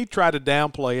drive, and he tried to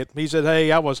downplay it. He said,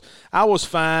 hey, I was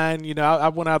fine. I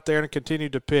went out there and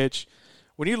continued to pitch.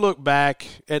 When you look back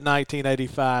at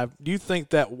 1985, do you think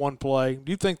that one play,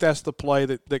 do you think that's the play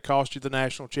that cost you the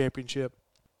national championship?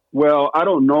 Well, I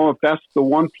don't know if that's the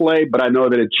one play, but I know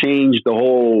that it changed the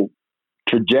whole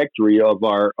trajectory of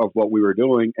what we were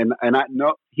doing. And I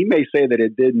know he may say that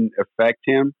it didn't affect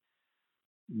him,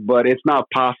 but it's not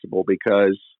possible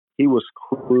because he was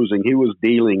cruising, he was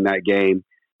dealing that game.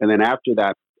 And then after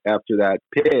that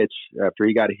pitch, after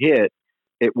he got hit,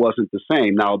 it wasn't the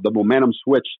same. Now the momentum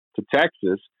switched to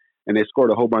Texas and they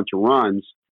scored a whole bunch of runs.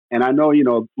 And I know,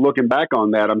 looking back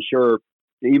on that, I'm sure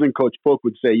even Coach Polk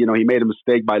would say, he made a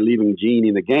mistake by leaving Gene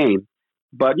in the game.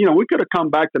 But, we could have come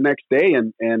back the next day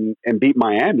and beat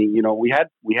Miami. We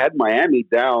had Miami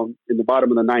down in the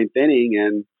bottom of the 9th inning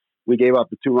and we gave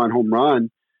up the 2-run home run.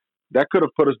 That could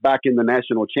have put us back in the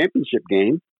national championship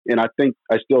game. And I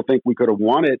still think we could have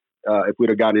won it if we'd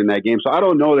have gotten in that game. So I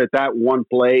don't know that one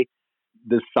play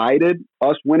decided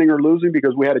us winning or losing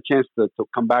because we had a chance to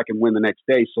come back and win the next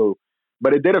day. So,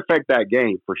 but it did affect that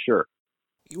game for sure.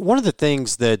 One of the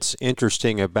things that's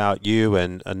interesting about you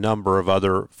and a number of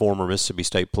other former Mississippi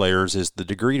State players is the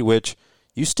degree to which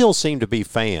you still seem to be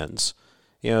fans.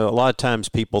 A lot of times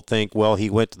people think, well, he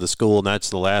went to the school and that's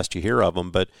the last you hear of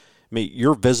him. But,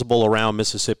 you're visible around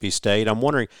Mississippi State. I'm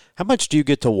wondering, how much do you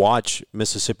get to watch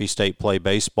Mississippi State play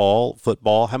baseball,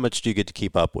 football? How much do you get to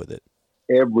keep up with it?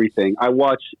 Everything. I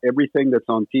watch everything that's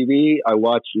on TV. I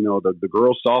watch, the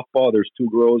girls softball. There's 2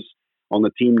 girls on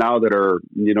the team now that are,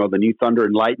 the new Thunder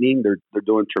and Lightning. They're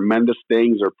doing tremendous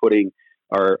things. They're putting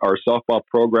our softball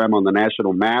program on the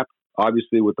national map.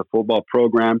 Obviously, with the football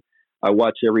program, I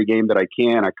watch every game that I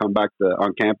can. I come back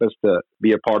on campus to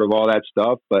be a part of all that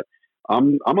stuff. But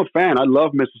I'm a fan. I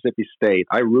love Mississippi State.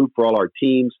 I root for all our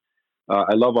teams.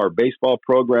 I love our baseball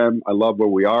program. I love where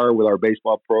we are with our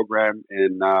baseball program.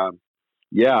 And,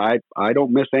 I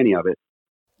don't miss any of it.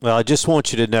 Well, I just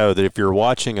want you to know that if you're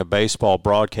watching a baseball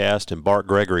broadcast and Bart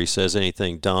Gregory says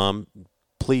anything dumb,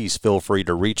 please feel free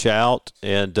to reach out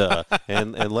and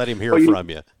let him hear from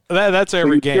you. That's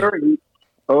every game. Sure?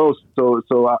 Oh,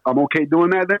 so I'm okay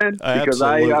doing that then? Because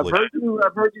I've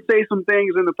heard you say some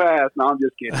things in the past. No, I'm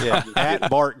just kidding. Yeah, at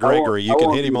Bart Gregory, you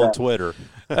can hit him on Twitter.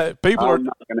 People are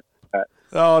not going to do that.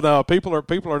 Oh no, people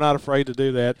are not afraid to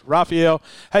do that. Rafael,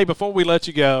 hey, before we let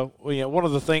you go, one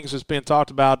of the things that's being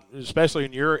talked about, especially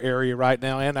in your area right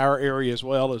now and our area as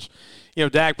well, is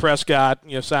Dak Prescott,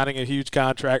 signing a huge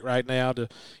contract right now to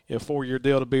 4-year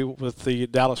deal to be with the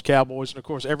Dallas Cowboys, and of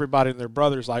course everybody and their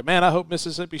brothers like, man, I hope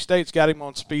Mississippi State's got him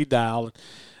on speed dial,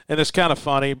 and it's kind of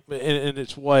funny in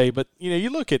its way, but you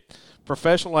look at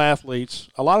professional athletes,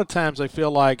 a lot of times they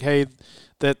feel like, hey,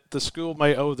 that the school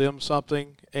may owe them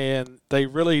something, and they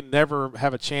really never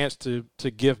have a chance to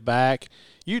give back.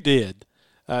 You did.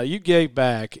 You gave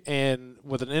back, and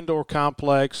with an indoor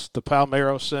complex, the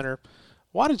Palmeiro Center.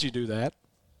 Why did you do that?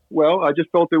 Well, I just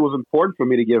felt it was important for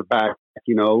me to give back.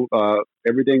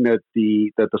 Everything that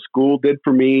the school did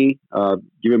for me,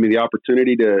 giving me the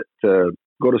opportunity to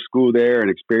go to school there and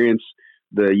experience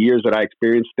the years that I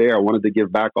experienced there. I wanted to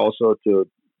give back also to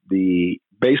the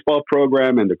baseball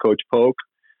program and to Coach Polk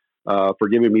for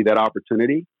giving me that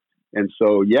opportunity. And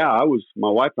so, my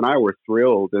wife and I were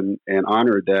thrilled and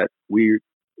honored that we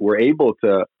were able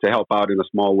to help out in a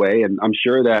small way. And I'm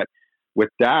sure that with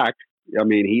Dak,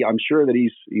 I'm sure that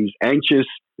he's anxious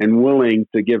and willing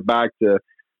to give back to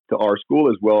our school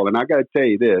as well. And I got to tell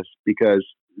you this, because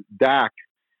Dak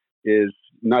is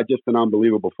not just an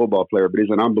unbelievable football player, but he's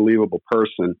an unbelievable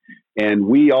person. And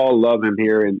we all love him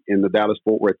here in the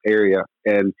Dallas-Fort Worth area.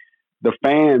 And the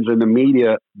fans and the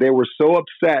media, they were so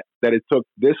upset that it took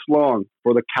this long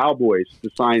for the Cowboys to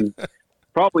sign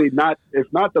probably not, if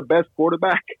not the best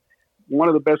quarterback, one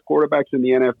of the best quarterbacks in the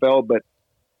NFL, but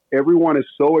everyone is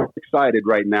so excited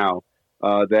right now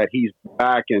that he's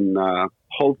back and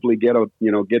hopefully get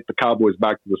the Cowboys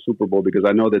back to the Super Bowl, because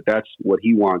I know that that's what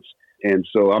he wants. And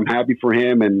so I'm happy for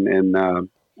him, and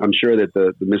I'm sure that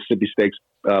the Mississippi State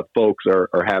folks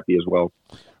are happy as well.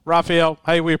 Rafael,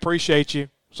 hey, we appreciate you.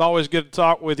 It's always good to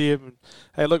talk with you. And,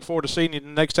 hey, look forward to seeing you the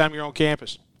next time you're on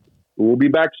campus. We'll be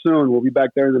back soon. We'll be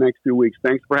back there in the next 2 weeks.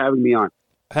 Thanks for having me on.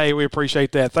 Hey, we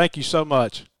appreciate that. Thank you so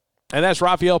much. And that's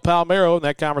Rafael Palmeiro, and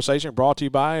that conversation brought to you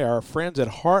by our friends at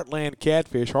Heartland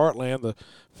Catfish. Heartland, the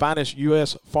finest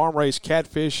U.S. farm-raised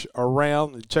catfish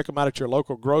around. Check them out at your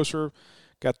local grocer.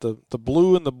 Got the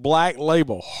blue and the black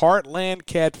label, Heartland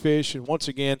Catfish. And once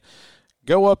again,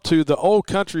 go up to the Old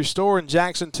Country Store in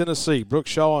Jackson, Tennessee,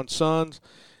 Brooks Shaw and Sons,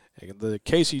 and the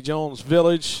Casey Jones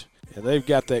Village, and they've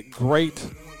got that great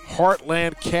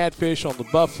Heartland Catfish on the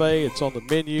buffet. It's on the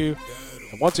menu.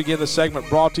 And once again, this segment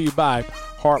brought to you by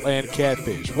Heartland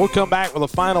Catfish. We'll come back with a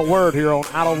final word here on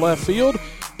Out of Left Field,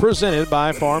 presented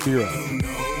by Farm Bureau.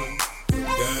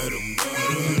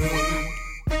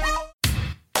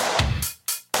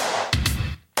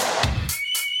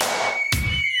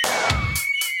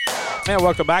 And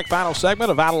welcome back. Final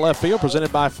segment of Out of Left Field,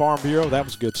 presented by Farm Bureau. That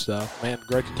was good stuff. Man,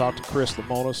 great to talk to Chris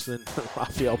Lemonis and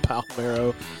Rafael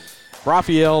Palmeiro.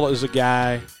 Rafael is a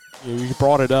guy, you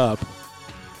brought it up,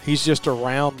 he's just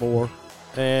around more,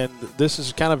 and this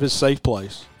is kind of his safe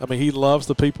place. He loves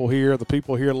the people here. The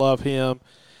people here love him,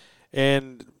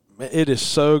 and it is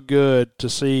so good to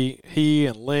see he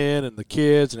and Lynn and the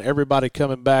kids and everybody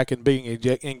coming back and being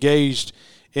engaged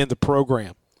in the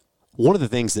program. One of the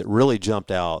things that really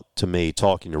jumped out to me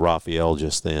talking to Rafael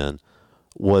just then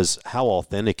was how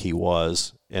authentic he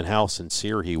was and how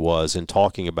sincere he was in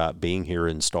talking about being here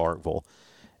in Starkville.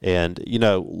 And,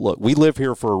 look, we live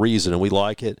here for a reason and we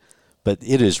like it, but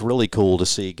it is really cool to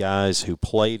see guys who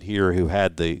played here, who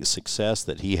had the success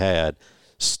that he had,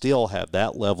 still have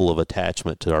that level of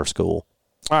attachment to our school.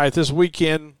 All right, this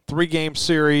weekend, 3-game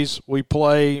series, we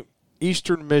play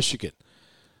Eastern Michigan.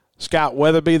 Scott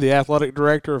Weatherby, the athletic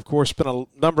director, of course, spent a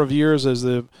number of years as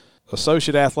the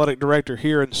associate athletic director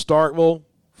here in Starkville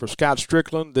for Scott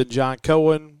Strickland. Then John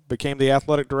Cohen became the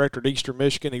athletic director at Eastern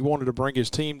Michigan. He wanted to bring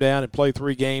his team down and play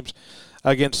 3 games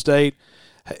against State.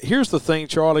 Here's the thing,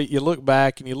 Charlie. You look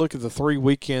back and you look at the 3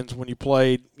 weekends when you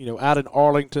played, out in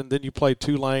Arlington, then you played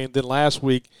Tulane. Then last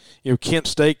week, Kent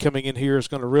State coming in here is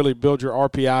going to really build your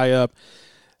RPI up.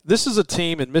 This is a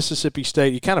team in Mississippi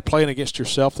State. You're kind of playing against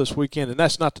yourself this weekend, and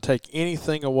that's not to take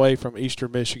anything away from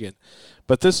Eastern Michigan.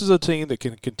 But this is a team that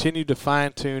can continue to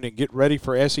fine-tune and get ready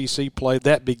for SEC play.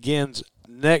 That begins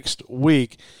next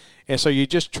week. And so you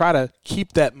just try to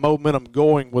keep that momentum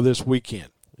going with this weekend.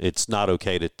 It's not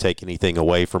okay to take anything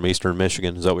away from Eastern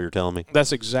Michigan. Is that what you're telling me?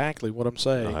 That's exactly what I'm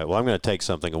saying. All right, well, I'm going to take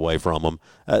something away from them.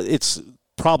 It's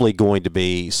probably going to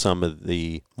be some of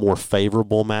the more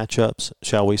favorable matchups,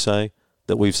 shall we say,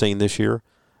 that we've seen this year.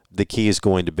 The key is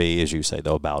going to be, as you say,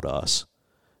 though, about us.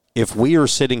 If we are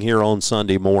sitting here on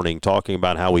Sunday morning talking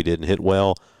about how we didn't hit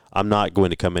well, I'm not going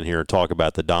to come in here and talk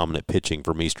about the dominant pitching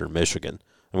from Eastern Michigan.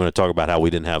 I'm going to talk about how we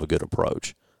didn't have a good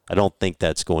approach. I don't think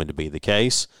that's going to be the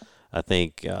case. I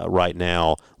think right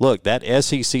now, look, that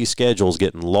SEC schedule is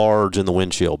getting large in the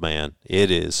windshield, man.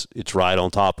 It's right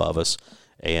on top of us.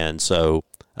 And so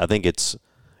I think it's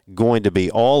going to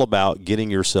be all about getting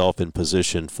yourself in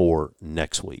position for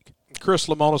next week. Chris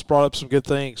Lemonis brought up some good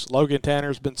things. Logan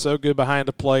Tanner's been so good behind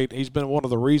the plate. He's been one of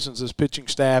the reasons this pitching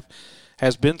staff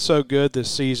has been so good this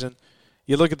season.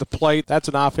 You look at the plate, that's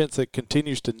an offense that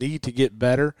continues to need to get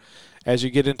better as you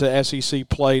get into SEC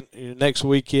play next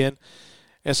weekend.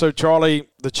 And so, Charlie,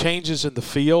 the changes in the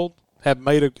field have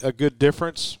made a good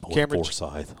difference.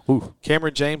 Forsyth.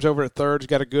 Cameron James over at third has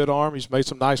got a good arm. He's made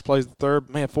some nice plays at third.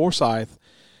 Man, Forsyth,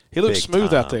 he looks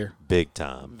smooth out there. Big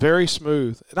time. Very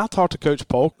smooth. And I talked to Coach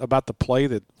Polk about the play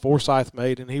that Forsyth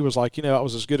made, and he was like, that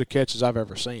was as good a catch as I've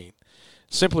ever seen,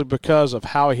 simply because of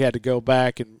how he had to go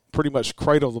back and pretty much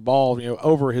cradle the ball,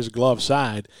 over his glove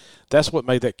side. That's what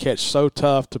made that catch so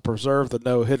tough to preserve the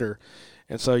no-hitter.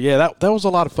 And so, that was a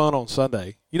lot of fun on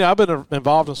Sunday. I've been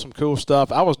involved in some cool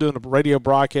stuff. I was doing a radio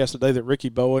broadcast today that Ricky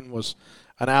Bowen was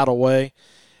an out away.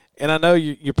 And I know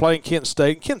you're playing Kent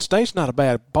State. Kent State's not a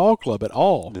bad ball club at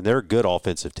all. And they're a good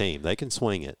offensive team. They can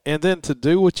swing it. And then to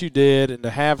do what you did and to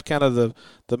have kind of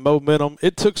the momentum,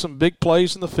 it took some big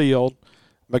plays in the field.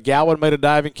 McGowan made a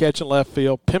diving catch in left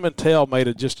field. Pimentel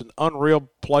made just an unreal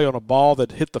play on a ball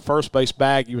that hit the first base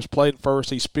bag. He was playing first.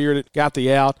 He speared it, got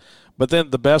the out. But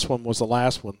then the best one was the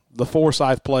last one, the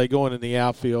Forsyth play going in the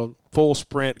outfield, full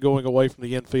sprint going away from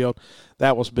the infield.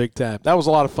 That was big time. That was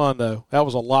a lot of fun, though. That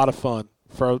was a lot of fun.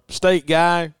 For a state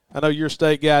guy, I know you're a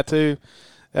state guy too,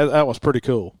 that was pretty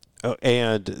cool.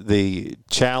 And the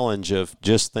challenge of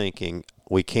just thinking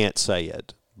we can't say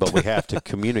it, but we have to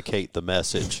communicate the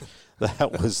message.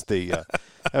 That was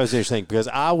interesting because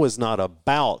I was not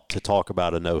about to talk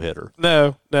about a no-hitter.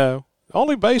 No.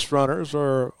 Only base runners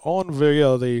are on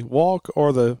via the walk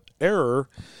or the error.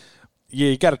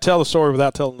 You got to tell the story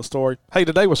without telling the story. Hey,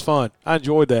 today was fun. I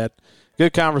enjoyed that.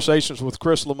 Good conversations with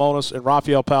Chris Lemonis and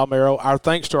Rafael Palmeiro. Our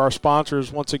thanks to our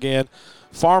sponsors once again.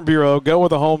 Farm Bureau, go with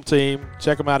the home team.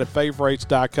 Check them out at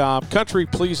favorites.com. Country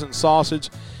Pleasing Sausage.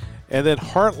 And then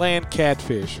Heartland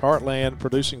Catfish. Heartland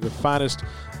producing the finest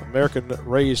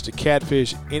American-raised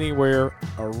catfish anywhere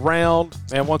around.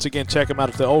 And once again, check them out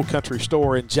at the Old Country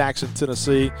Store in Jackson,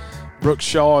 Tennessee. Brooks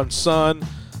Shaw and Son.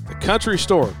 The Country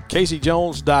Store,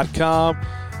 CaseyJones.com.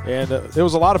 And it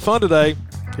was a lot of fun today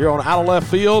here on Out of Left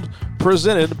Field,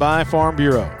 presented by Farm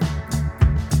Bureau.